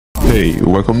Hey,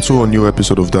 welcome to a new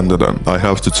episode of Dandadan. I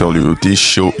have to tell you, this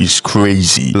show is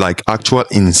crazy. Like, actual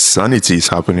insanity is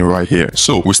happening right here.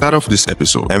 So, we start off this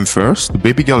episode. And first, the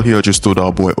baby girl here just told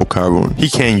our boy Okarun he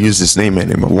can't use his name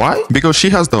anymore. Why? Because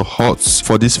she has the hots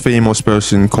for this famous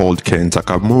person called Ken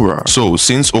Takamura. So,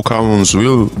 since Okarun's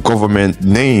real government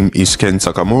name is Ken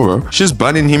Takamura, she's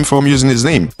banning him from using his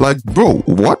name. Like, bro,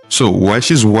 what? So, while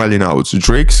she's wilding out,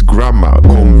 Drake's grandma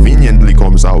conveniently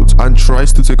comes out and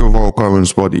tries to take over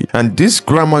Okarun's body. And this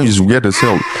grandma is weird as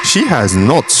hell. She has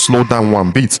not slowed down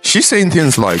one bit. She's saying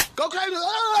things like, "Go crazy,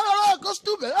 go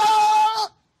stupid,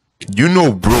 you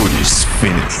know bro is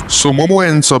finished." So Momo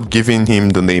ends up giving him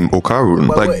the name Okarun.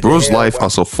 Like, bro's life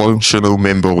as a functional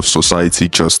member of society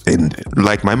just ended.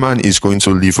 Like, my man is going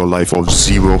to live a life of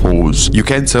zero holes. You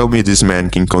can't tell me this man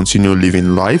can continue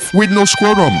living life with no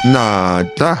squirrel. Nah,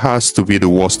 that has to be the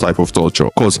worst type of torture.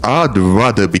 Cause I'd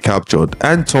rather be captured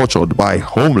and tortured by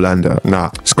Homelander.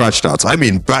 Nah, scratch that. I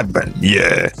mean Batman.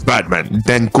 Yeah, Batman.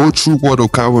 Then go through what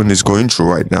Okarun is going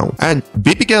through right now. And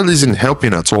baby girl isn't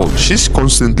helping at all. She's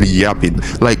constantly yapping.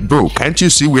 Like, bro, can't you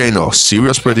see we're in a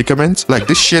serious predicament? Like,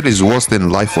 this shit is worse than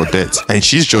life or death, and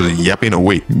she's just yapping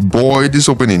away. Boy, this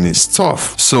opening is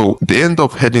tough. So they end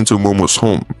up heading to Momo's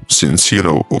home, since, you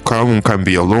know, Okarun can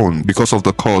be alone because of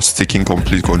the cause taking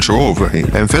complete control over him.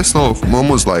 And first off,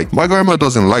 Momo's like, my grandma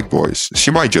doesn't like boys, she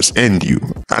might just end you.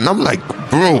 And I'm like,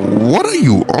 bro, what are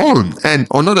you on? And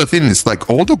another thing is, like,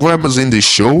 all the grandmas in this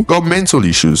show got mental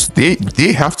issues.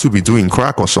 They have to be doing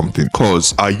crack or something.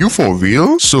 Cause are you for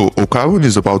real? So Okarun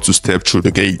is about to step through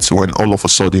the gates when all of a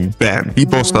sudden, bam, he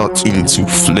bursts out into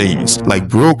flames. Like,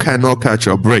 bro cannot catch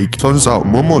a break. Turns out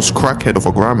Momo's crackhead of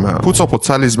a grandma puts up a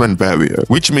talisman barrier,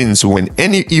 which means when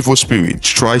any evil spirit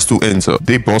tries to enter,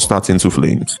 they burst out into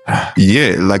flames.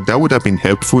 Yeah, like that would have been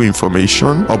helpful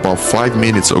information about 5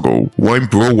 minutes ago when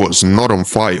bro was not on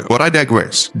fire. But I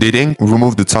digress. They then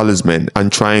remove the talisman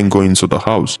and try and go into the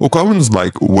house. Okarun's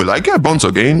like, will I get burnt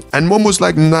again? And Momo's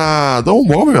like, nah, don't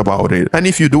worry about it. And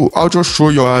if you do, I'll just throw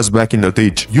your ass back in the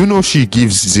ditch. You know she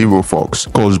gives zero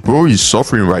fucks, cause bro is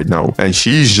suffering right now and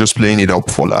she's just playing it up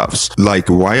for laughs. Like,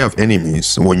 why have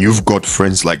enemies when you've got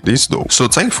friends like this though? So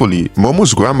thankfully,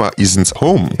 Momo's grandma isn't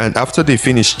home, and after they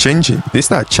finish changing, they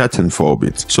start chatting for a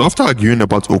bit. So after arguing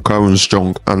about Okarun's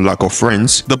junk and lack of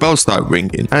friends, the bells start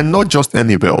ringing, and not just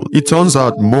any bell. It turns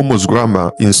out Momo's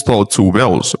grandma installed 2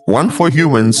 bells, one for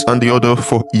humans and the other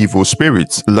for evil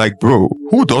spirits. Like, bro,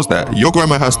 who does that? Your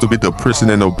grandma has to be the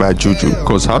president of bad juju,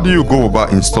 cause how do you go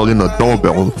about installing a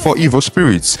doorbell for evil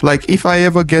spirits? Like, if I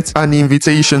ever get an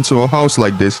invitation to a house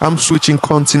like this, I'm switching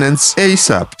continents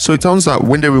ASAP. So it turns out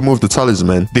when they removed the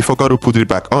talisman, they forgot to put it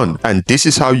back on, and this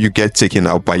is how you get taken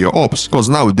out by your ops, cause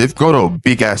now they've got a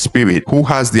big ass spirit who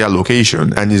has their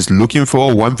location and is looking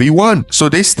for a 1v1. So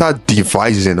they start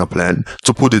devising a plan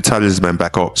to put the talisman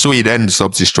back up, so it ends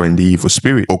up destroying the evil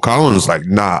spirit. Okarun's like,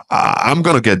 nah, I'm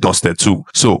gonna get dusted too.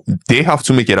 So they have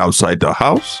to make it outside the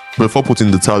house before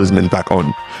putting the talisman back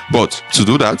on. But to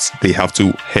do that, they have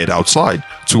to head outside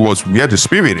towards where the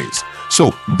spirit is.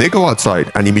 So they go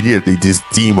outside, and immediately this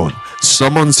demon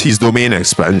summons his domain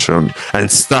expansion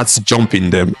and starts jumping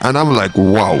them. And I'm like,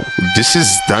 wow, this is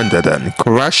Dandadan.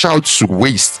 Crash out to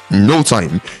waste no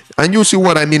time. And you'll see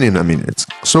what I mean in a minute.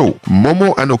 So,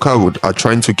 Momo and Okarun are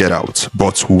trying to get out,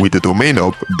 but with the domain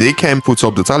up, they can't put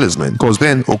up the talisman, cause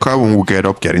then Okarun will get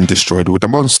up getting destroyed with the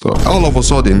monster. All of a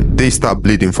sudden, they start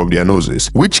bleeding from their noses,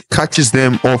 which catches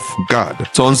them off guard.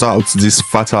 Turns out this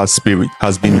fatal spirit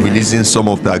has been releasing some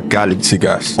of that galaxy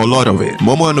gas. A lot of it.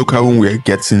 Momo and Okarun were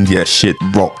getting their shit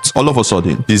rocked. All of a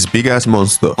sudden, this big ass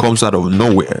monster comes out of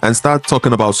nowhere and starts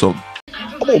talking about some,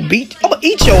 I'm gonna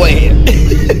eat your ass.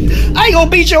 I ain't gonna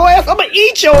beat your ass, I'm gonna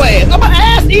eat your ass. I'm an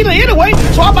ass eater anyway,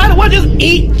 so I might as well just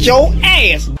eat your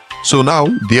ass. So now,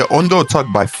 they're under attack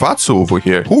by Fatso over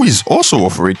here, who is also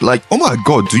afraid. Like, oh my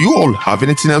god, do you all have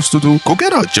anything else to do? Go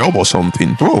get a job or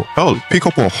something. Bro, hell, pick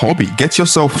up a hobby. Get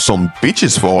yourself some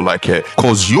bitches for all I care,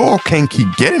 cause you all can't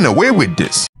keep getting away with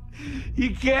this. You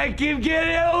can't keep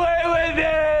getting away with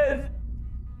this!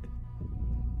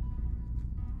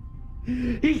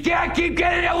 You can't keep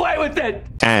getting away with it!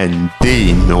 And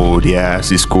they know their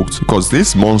ass is cooked, because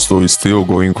this monster is still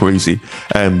going crazy,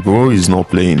 and bro is not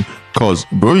playing. Cause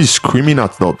bro is screaming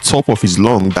at the top of his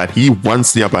lung that he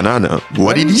wants their banana.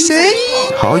 What did he say?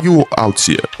 How you out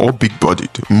here, all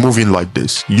big-bodied, moving like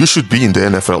this? You should be in the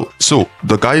NFL. So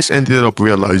the guys ended up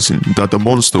realizing that the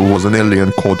monster was an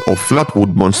alien called a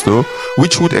flatwood monster,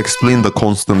 which would explain the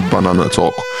constant banana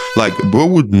talk. Like, bro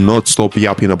would not stop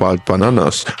yapping about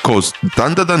bananas, cause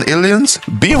Dandadan aliens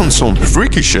be on some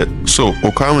freaky shit. So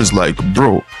Okarun's like,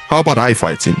 bro, how about I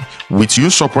fighting? With you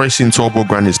suppressing Turbo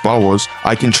Granny's powers,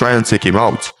 I can try and can't take him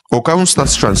out. Okarun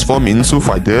starts transforming to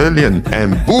fight the alien,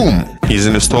 and boom, he's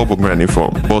in a Turbo Granny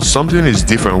form. But something is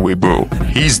different with bro.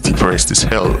 He's depressed as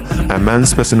hell, and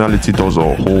man's personality does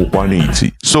a whole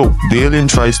 180. So the alien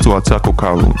tries to attack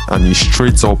Okarun, and he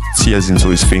straight up tears into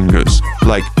his fingers.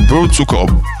 Like, bro took a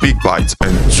big bite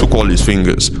and took all his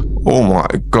fingers. Oh my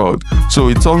god. So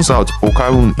it turns out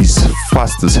Okarun is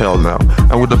fast as hell now,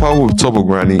 and with the power of Turbo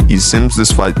Granny, it seems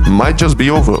this fight might just be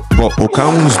over. But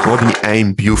Okarun's body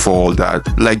ain't built for all that.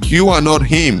 Like, you are not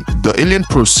him. The alien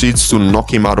proceeds to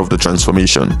knock him out of the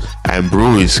transformation, and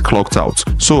bro is clocked out.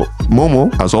 So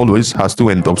Momo, as always, has to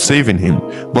end up saving him.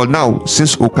 But now,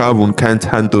 since Okarun can't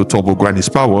handle Turbo Granny's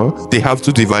power, they have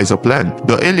to devise a plan.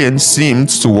 The alien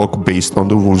seems to work based on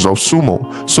the rules of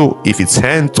sumo. So if its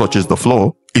hand touches the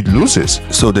floor, it loses.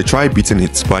 So they try beating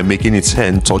it by making its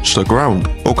hand touch the ground.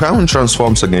 Okarun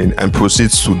transforms again and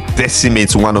proceeds to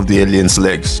decimate one of the alien's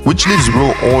legs, which leaves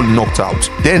bro all knocked out.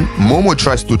 Then Momo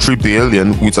tries to trip the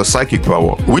alien with a psychic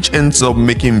power, which ends up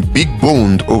making Big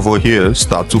Boned over here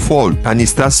start to fall, and he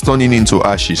starts turning into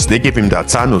ashes. They give him that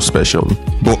Thanos special.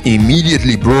 But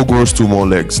immediately bro grows 2 more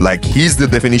legs, like he's the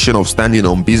definition of standing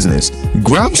on business.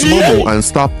 Grabs Momo and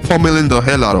start pummeling the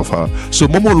hell out of her. So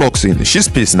Momo locks in. She's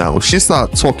pissed now. She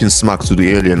starts talking smack to the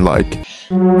alien like,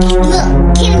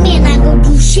 look, Ken Man not gonna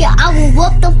do shit. I will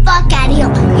whoop the fuck out of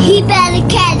him. He better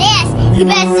cat ass. He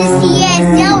better sissy ass.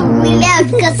 Never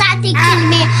relax, cause I think Ken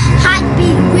Man hot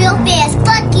beat real fast.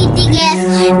 Fuck you, dig ass,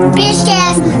 bitch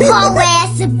ass, hoe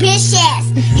ass, bitch ass.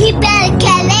 He better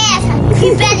cat ass.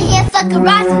 He better get fucking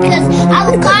roster, cause I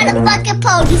will call the fucking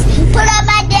police. Put on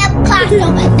my damn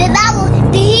costume. Then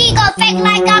he gonna fake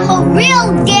like I'm a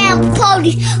real damn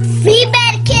police. He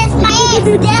better kiss my ass.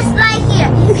 That's right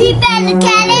here. He better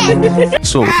cat ass.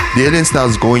 So the alien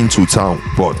starts going to town,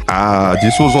 but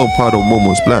this was all part of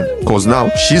Momo's plan, cause now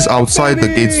she's outside the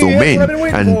gate's domain,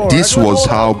 and this was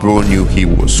how bro knew he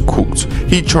was cooked.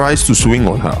 He tries to swing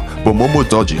on her, but Momo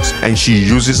dodges, and she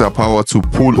uses her power to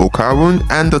pull Okarun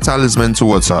and the talisman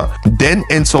towards her, then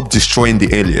ends up destroying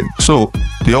the alien. So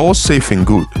they're all safe and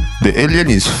good. The alien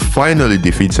is finally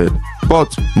defeated, but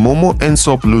Momo ends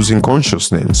up losing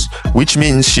consciousness, which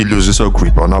means she loses her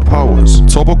grip on her powers.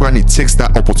 Turbo Granny takes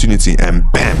that opportunity and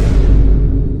bam,